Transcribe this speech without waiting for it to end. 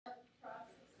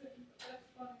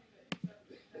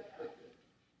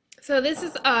So this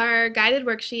is our guided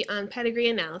worksheet on pedigree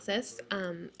analysis,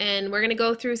 and we're going to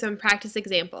go through some practice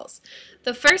examples.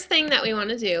 The first thing that we want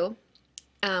to do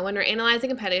when we're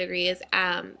analyzing a pedigree is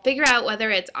figure out whether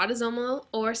it's autosomal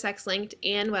or sex-linked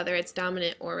and whether it's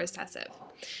dominant or recessive.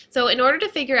 So in order to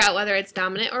figure out whether it's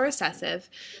dominant or recessive,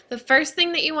 the first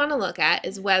thing that you want to look at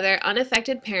is whether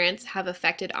unaffected parents have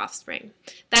affected offspring.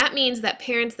 That means that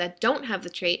parents that don't have the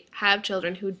trait have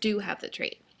children who do have the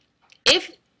trait.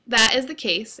 If that is the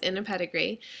case in a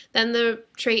pedigree, then the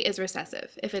trait is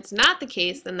recessive. If it's not the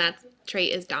case, then that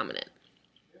trait is dominant.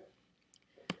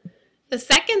 The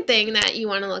second thing that you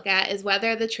want to look at is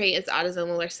whether the trait is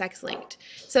autosomal or sex-linked.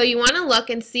 So you want to look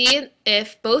and see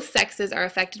if both sexes are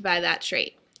affected by that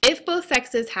trait. If both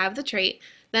sexes have the trait,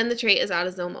 then the trait is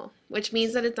autosomal, which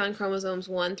means that it's on chromosomes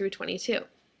 1 through 22.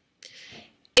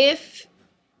 If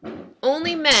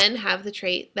only men have the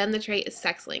trait, then the trait is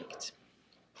sex-linked.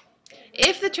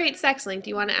 If the trait's sex-linked,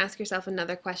 you want to ask yourself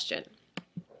another question.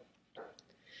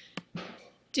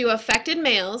 Do affected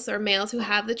males, or males who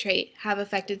have the trait, have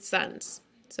affected sons?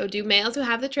 So do males who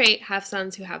have the trait have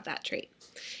sons who have that trait?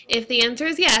 If the answer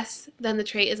is yes, then the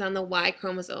trait is on the Y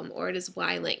chromosome, or it is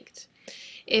Y-linked.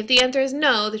 If the answer is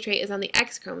no, the trait is on the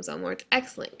X chromosome, or it's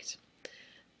X-linked.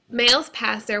 Males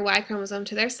pass their Y chromosome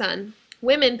to their son.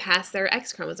 Women pass their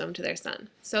X chromosome to their son.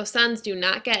 So sons do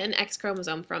not get an X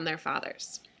chromosome from their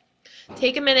fathers.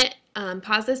 Take a minute,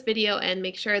 pause this video, and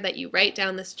make sure that you write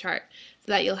down this chart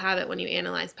so that you'll have it when you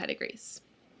analyze pedigrees.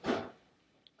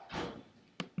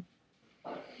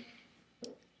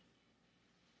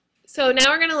 So now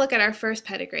we're going to look at our first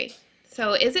pedigree.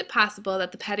 So is it possible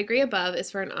that the pedigree above is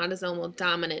for an autosomal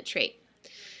dominant trait?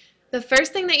 The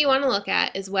first thing that you want to look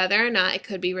at is whether or not it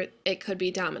could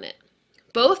be dominant.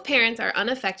 Both parents are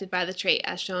unaffected by the trait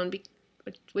as shown,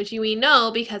 which we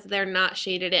know because they're not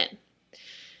shaded in.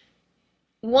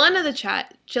 One of the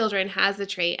children has the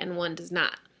trait and one does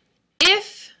not.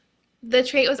 If the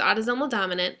trait was autosomal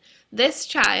dominant, this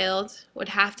child would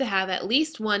have to have at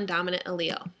least one dominant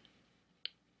allele.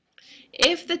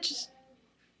 If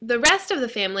the rest of the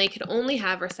family could only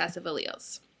have recessive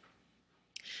alleles.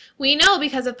 We know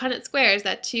because of Punnett squares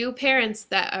that two parents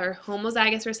that are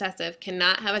homozygous recessive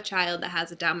cannot have a child that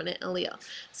has a dominant allele.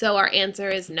 So our answer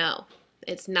is no.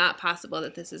 It's not possible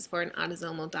that this is for an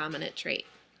autosomal dominant trait.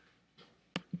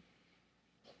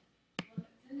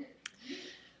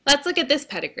 Let's look at this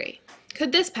pedigree.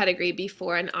 Could this pedigree be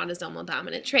for an autosomal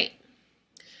dominant trait?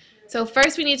 So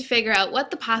first we need to figure out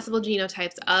what the possible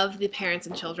genotypes of the parents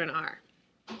and children are.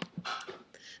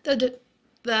 The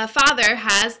father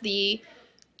has the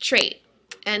trait,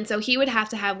 and so he would have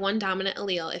to have one dominant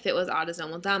allele if it was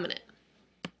autosomal dominant.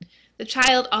 The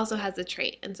child also has the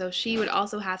trait, and so she would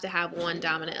also have to have one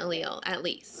dominant allele at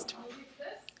least.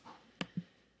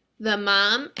 The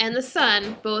mom and the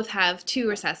son both have two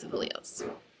recessive alleles.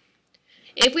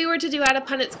 If we were to do out a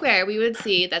Punnett square, we would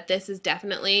see that this is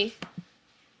definitely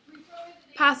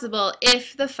possible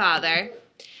if the father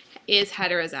is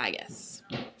heterozygous.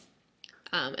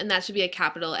 And that should be a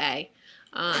capital A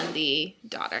on the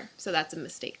daughter. So that's a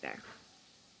mistake there.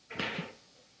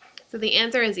 So the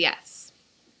answer is yes.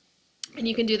 And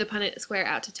you can do the Punnett square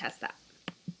out to test that.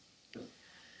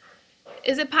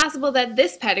 Is it possible that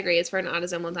this pedigree is for an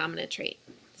autosomal dominant trait?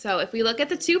 So if we look at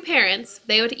the two parents,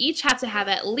 they would each have to have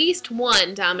at least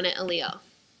one dominant allele.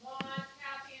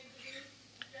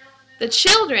 The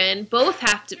children both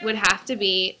would have to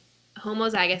be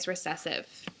homozygous recessive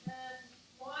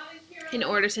in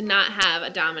order to not have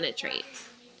a dominant trait.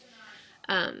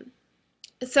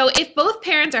 So if both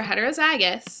parents are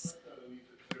heterozygous,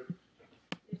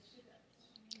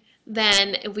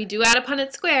 then if we do add a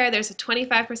Punnett square, there's a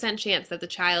 25% chance that the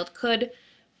child could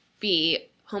be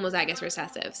homozygous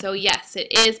recessive. So yes,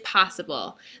 it is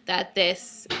possible that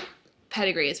this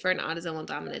pedigree is for an autosomal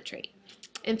dominant trait.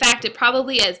 In fact, it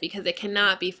probably is because it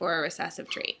cannot be for a recessive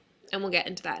trait, and we'll get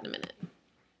into that in a minute.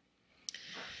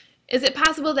 Is it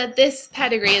possible that this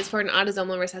pedigree is for an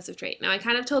autosomal recessive trait? Now, I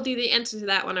kind of told you the answer to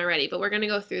that one already, but we're going to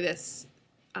go through this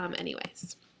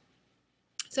anyways.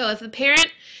 So if the parent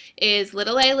is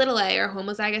little a, or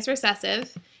homozygous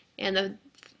recessive, and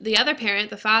the other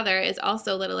parent, the father, is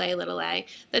also little a,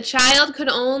 the child could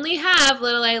only have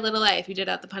little a if you did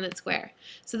out the Punnett square.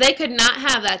 So they could not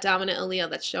have that dominant allele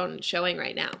that's showing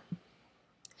right now.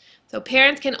 So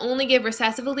parents can only give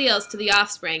recessive alleles to the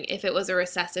offspring if it was a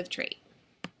recessive trait.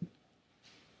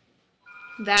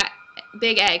 That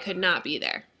big A could not be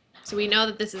there. So we know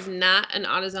that this is not an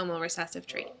autosomal recessive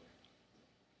trait.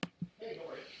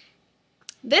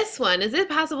 This one, is it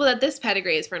possible that this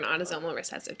pedigree is for an autosomal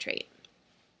recessive trait?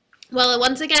 Well,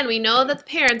 once again, we know that the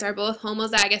parents are both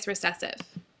homozygous recessive.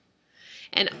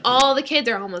 and all the kids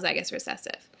are homozygous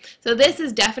recessive. So this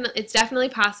is it's definitely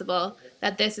possible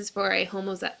that this is for an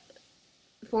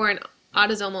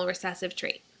autosomal recessive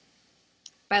trait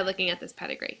by looking at this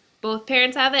pedigree. Both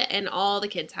parents have it and all the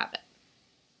kids have it.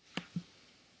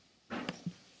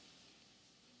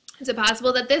 Is it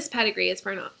possible that this pedigree is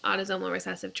for an autosomal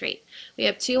recessive trait? We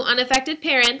have 2 unaffected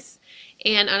parents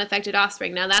and unaffected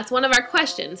offspring. Now that's one of our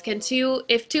questions.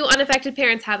 If 2 unaffected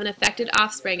parents have an affected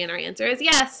offspring, and our answer is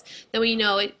yes, then we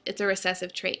know it's a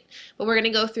recessive trait. But we're going to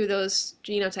go through those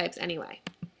genotypes anyway.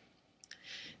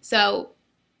 So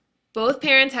both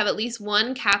parents have at least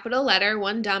one capital letter,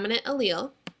 one dominant allele,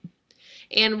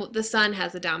 and the son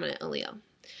has a dominant allele.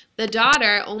 The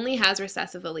daughter only has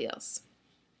recessive alleles.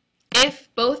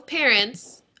 If both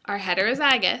parents are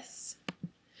heterozygous,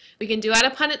 we can do out a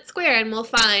Punnett square and we'll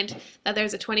find that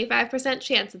there's a 25%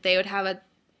 chance that they would have a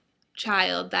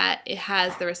child that it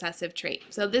has the recessive trait.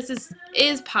 So this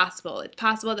is possible. It's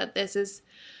possible that this is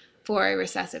for a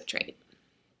recessive trait.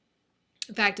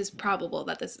 In fact, it's probable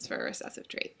that this is for a recessive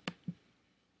trait.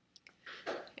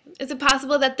 Is it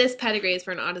possible that this pedigree is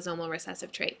for an autosomal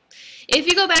recessive trait? If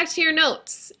you go back to your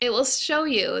notes, it will show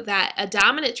you that a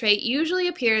dominant trait usually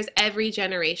appears every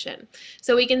generation.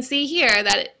 So we can see here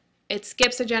that it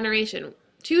skips a generation,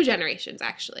 2 generations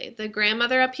actually. The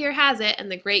grandmother up here has it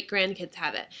and the great-grandkids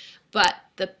have it, but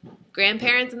the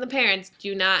grandparents and the parents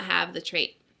do not have the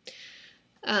trait.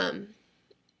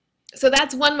 So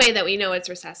that's one way that we know it's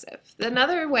recessive.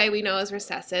 Another way we know it's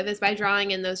recessive is by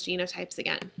drawing in those genotypes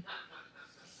again.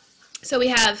 So we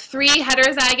have 3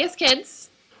 heterozygous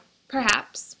kids,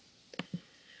 perhaps,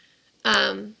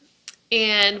 and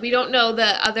we don't know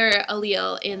the other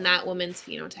allele in that woman's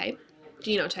genotype.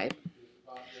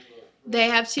 They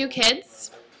have 2 kids.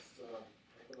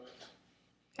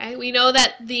 Okay, we know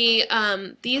that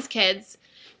these kids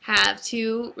have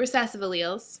 2 recessive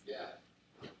alleles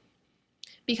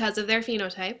because of their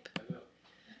phenotype,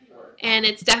 and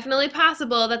it's definitely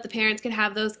possible that the parents could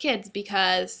have those kids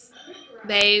because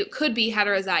they could be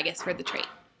heterozygous for the trait.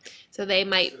 So they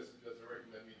might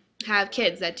have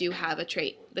kids that do have the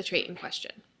trait in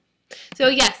question. So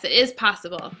yes, it is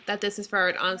possible that this is for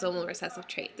an autosomal recessive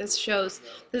trait. This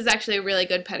is actually a really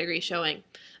good pedigree showing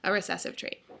a recessive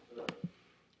trait.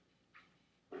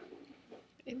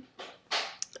 Okay.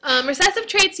 Recessive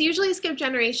traits usually skip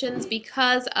generations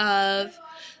because of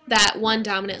that one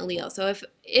dominant allele. So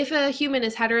if a human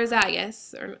is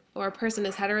heterozygous or a person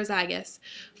is heterozygous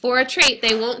for a trait,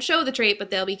 they won't show the trait, but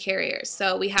they'll be carriers.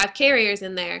 So we have carriers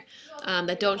in there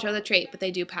that don't show the trait, but they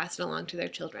do pass it along to their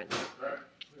children.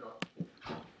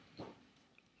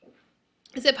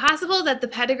 Is it possible that the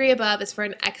pedigree above is for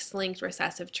an X-linked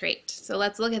recessive trait? So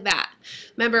let's look at that.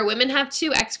 Remember, women have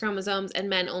 2 X chromosomes and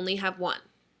men only have 1.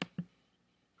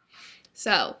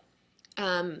 So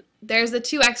there's the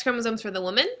 2 X chromosomes for the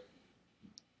woman.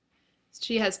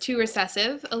 She has 2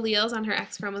 recessive alleles on her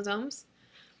X chromosomes.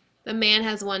 The man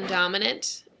has 1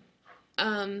 dominant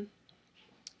allele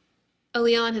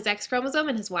on his X chromosome,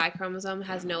 and his Y chromosome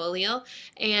has no allele.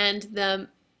 And the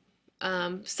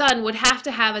son would have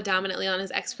to have a dominant allele on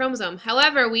his X chromosome.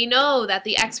 However, we know that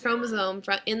the X chromosome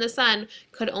in the son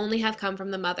could only have come from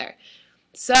the mother.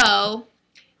 So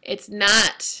it's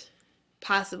not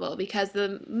possible because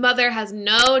the mother has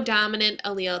no dominant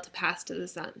allele to pass to the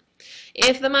son.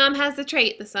 If the mom has the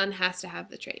trait, the son has to have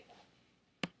the trait.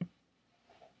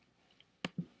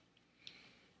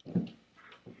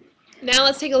 Now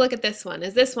let's take a look at this one.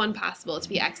 Is this one possible to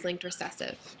be X-linked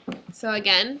recessive? So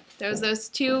again, there's those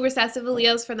 2 recessive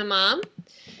alleles for the mom.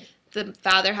 The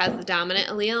father has the dominant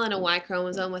allele and a Y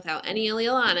chromosome without any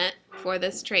allele on it for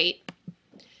this trait.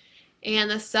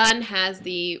 And the son has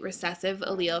the recessive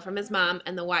allele from his mom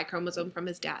and the Y chromosome from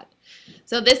his dad.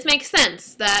 So this makes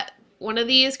sense that one of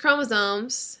these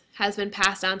chromosomes has been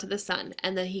passed on to the son,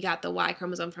 and then he got the Y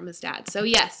chromosome from his dad. So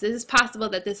yes, it is possible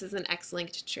that this is an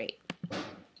X-linked trait.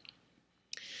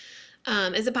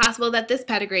 Is it possible that this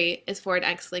pedigree is for an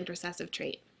X-linked recessive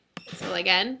trait? So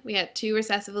again, we have 2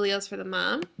 recessive alleles for the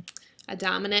mom, a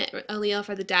dominant allele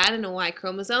for the dad, and a Y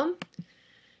chromosome.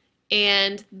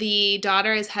 And the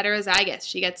daughter is heterozygous.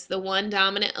 She gets the 1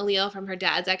 dominant allele from her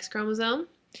dad's X chromosome,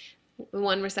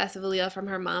 1 recessive allele from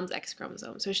her mom's X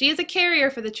chromosome. So she is a carrier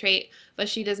for the trait, but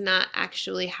she does not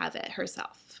actually have it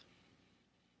herself.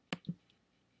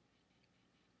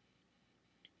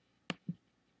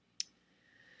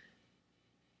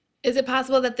 Is it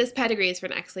possible that this pedigree is for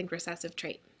an X-linked recessive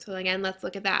trait? So again, let's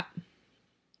look at that.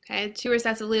 Okay, 2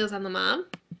 recessive alleles on the mom,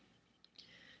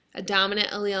 a dominant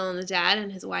allele on the dad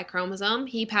and his Y chromosome.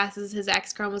 He passes his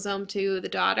X chromosome to the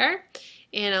daughter,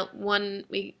 and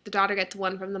the daughter gets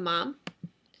 1 from the mom.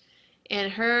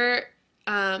 And her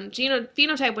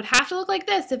phenotype would have to look like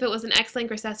this if it was an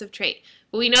X-linked recessive trait.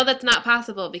 But we know that's not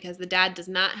possible because the dad does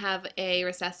not have a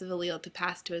recessive allele to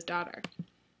pass to his daughter.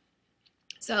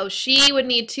 So she would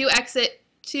need two X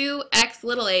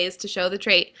little a's to show the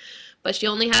trait, but she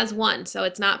only has one, so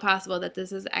it's not possible that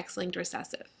this is X-linked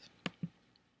recessive.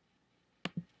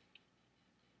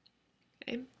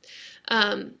 Okay.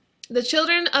 The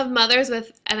children of mothers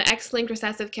with an X-linked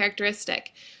recessive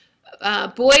characteristic.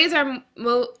 Boys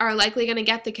are likely going to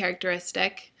get the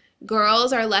characteristic.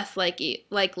 Girls are less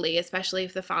likely, especially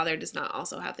if the father does not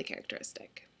also have the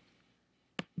characteristic.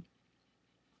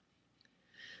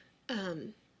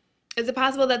 Is it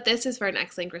possible that this is for an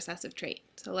X-linked recessive trait?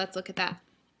 So let's look at that.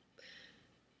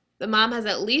 The mom has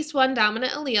at least one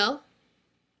dominant allele.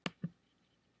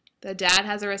 The dad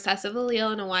has a recessive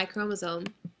allele in a Y chromosome.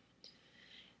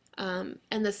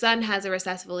 And the son has a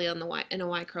recessive allele in a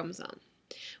Y chromosome.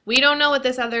 We don't know what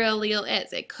this other allele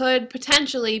is. It could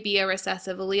potentially be a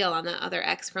recessive allele on the other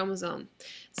X chromosome.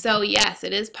 So yes,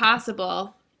 it is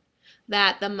possible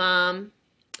that the mom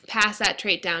passed that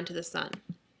trait down to the son.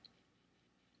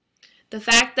 The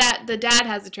fact that the dad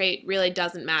has the trait really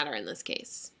doesn't matter in this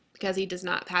case because he does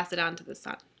not pass it on to the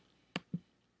son.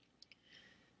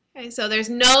 Okay, so there's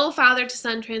no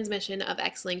father-to-son transmission of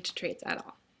X-linked traits at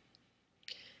all.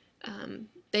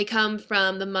 They come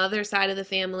from the mother side of the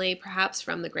family, perhaps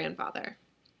from the grandfather.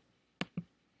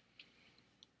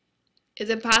 Is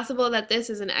it possible that this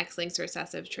is an X-linked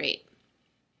recessive trait?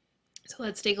 So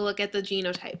let's take a look at the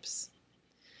genotypes.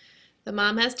 The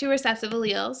mom has two recessive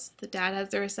alleles. The dad has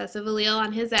the recessive allele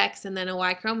on his X and then a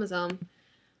Y chromosome.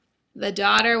 The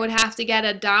daughter would have to get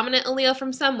a dominant allele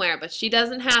from somewhere, but she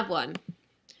doesn't have one.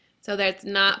 So that's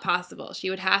not possible.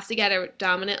 She would have to get a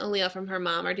dominant allele from her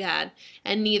mom or dad,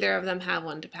 and neither of them have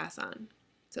one to pass on.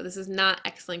 So this is not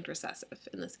X-linked recessive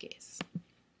in this case.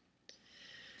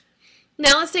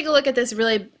 Now let's take a look at this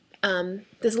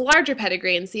this larger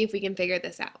pedigree and see if we can figure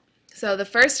this out. So the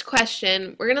first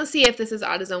question, we're going to see if this is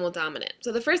autosomal dominant.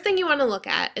 So the first thing you want to look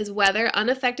at is whether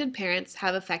unaffected parents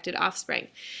have affected offspring.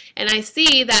 And I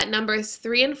see that numbers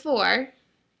 3 and 4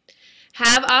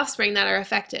 have offspring that are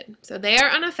affected. So they are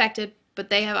unaffected, but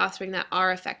they have offspring that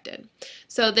are affected.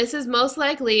 So this is most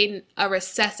likely a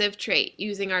recessive trait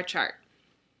using our chart.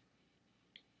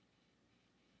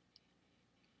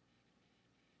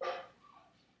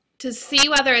 To see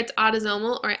whether it's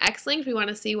autosomal or X-linked, we want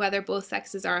to see whether both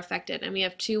sexes are affected. And we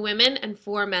have 2 women and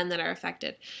 4 men that are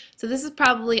affected. So this is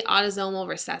probably autosomal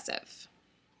recessive.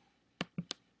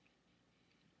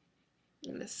 I'm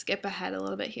going to skip ahead a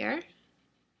little bit here.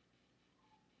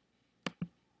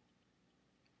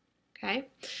 Okay,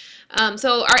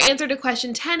 so our answer to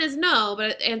question 10 is no,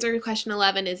 but the answer to question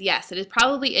 11 is yes. It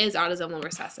probably is autosomal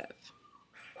recessive.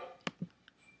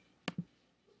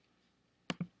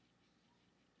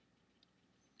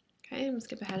 Okay, I'm going to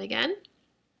skip ahead again.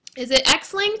 Is it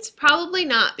X-linked? Probably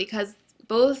not, because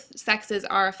both sexes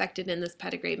are affected in this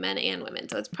pedigree, men and women.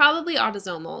 So it's probably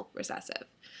autosomal recessive.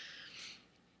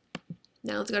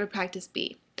 Now let's go to practice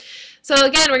B. So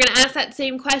again, we're going to ask that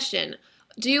same question.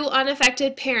 Do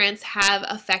unaffected parents have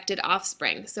affected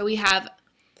offspring? So we have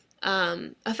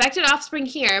affected offspring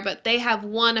here, but they have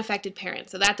one affected parent,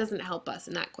 so that doesn't help us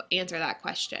in that answer that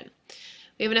question.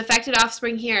 We have an affected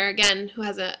offspring here, again, who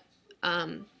has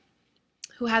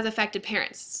affected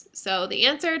parents. So the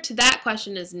answer to that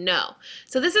question is no.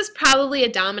 So this is probably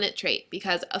a dominant trait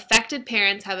because affected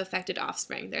parents have affected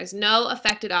offspring. There's no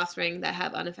affected offspring that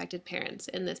have unaffected parents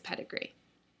in this pedigree.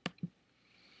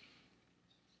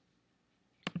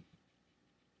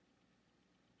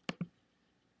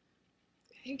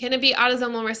 Can it be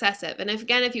autosomal recessive? And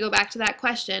if you go back to that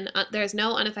question, there's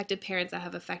no unaffected parents that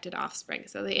have affected offspring.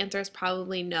 So the answer is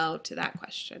probably no to that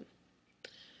question.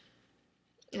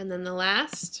 And then the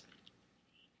last,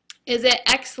 is it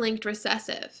X-linked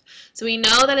recessive? So we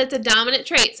know that it's a dominant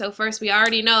trait. So first, we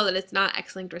already know that it's not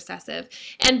X-linked recessive.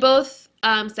 And both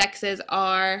sexes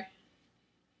are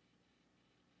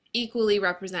equally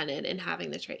represented in having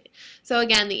the trait. So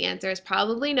again, the answer is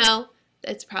probably no.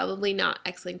 It's probably not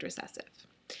X-linked recessive.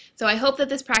 So I hope that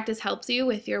this practice helps you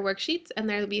with your worksheets, and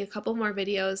there will be a couple more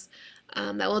videos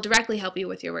that will directly help you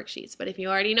with your worksheets. But if you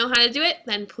already know how to do it,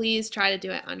 then please try to do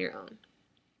it on your own.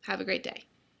 Have a great day.